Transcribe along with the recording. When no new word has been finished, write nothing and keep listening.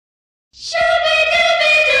Yeah,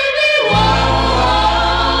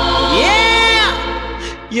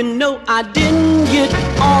 you know I didn't get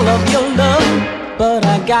all of your love, but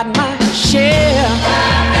I got my share.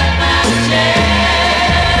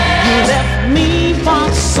 You left me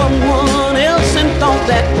for someone else and thought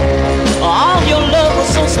that all your love was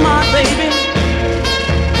so smart, baby.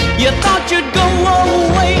 You thought you'd go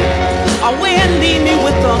away and leave me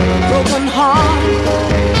with a broken heart.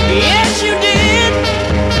 Yes, you did.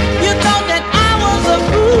 You thought that I was a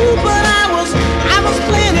fool, but I was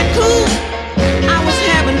playing it cool. I was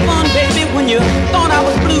having fun, baby, when you thought I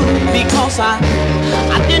was blue, because I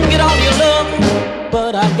didn't get all your love,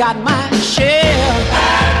 but I got my share.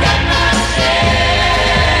 I got my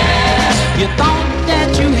share. You thought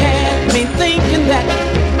that you had me thinking that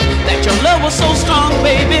your love was so strong,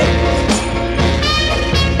 baby.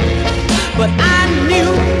 But I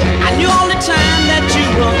knew all the time that you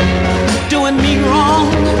were doing me wrong.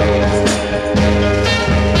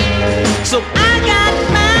 So I got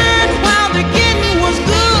mine while the getting was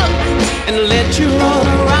good and let you run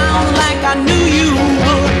around like I knew you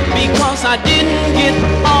would, because I didn't get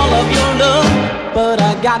all of your love, but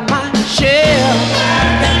I got my share. I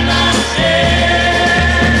got my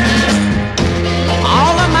share.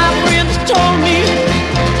 All of my friends told me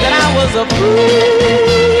that I was a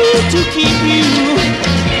fool to keep you.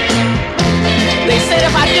 They said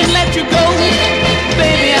if I didn't let you go,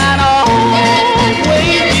 baby, I'd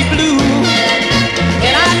always be blue.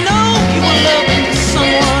 And I know you were loving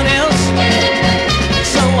someone else,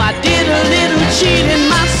 so I did a little cheating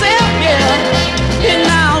myself, yeah. And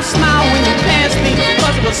now I'll smile when you pass me,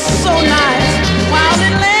 'cause it was so nice while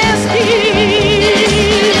it lasted.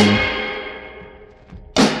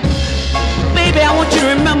 Baby, I want you to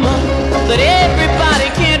remember that everybody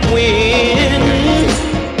can't win.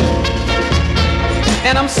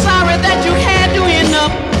 And I'm sorry that you had to end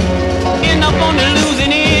up on the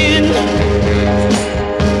losing end.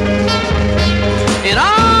 And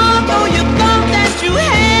although you thought that you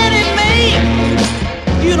had it made,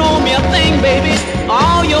 you don't owe me a thing, baby.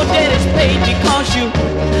 All your debt is paid, because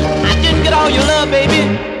I didn't get all your love, baby,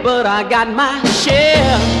 but I got my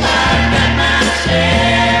share. I got my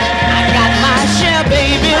share.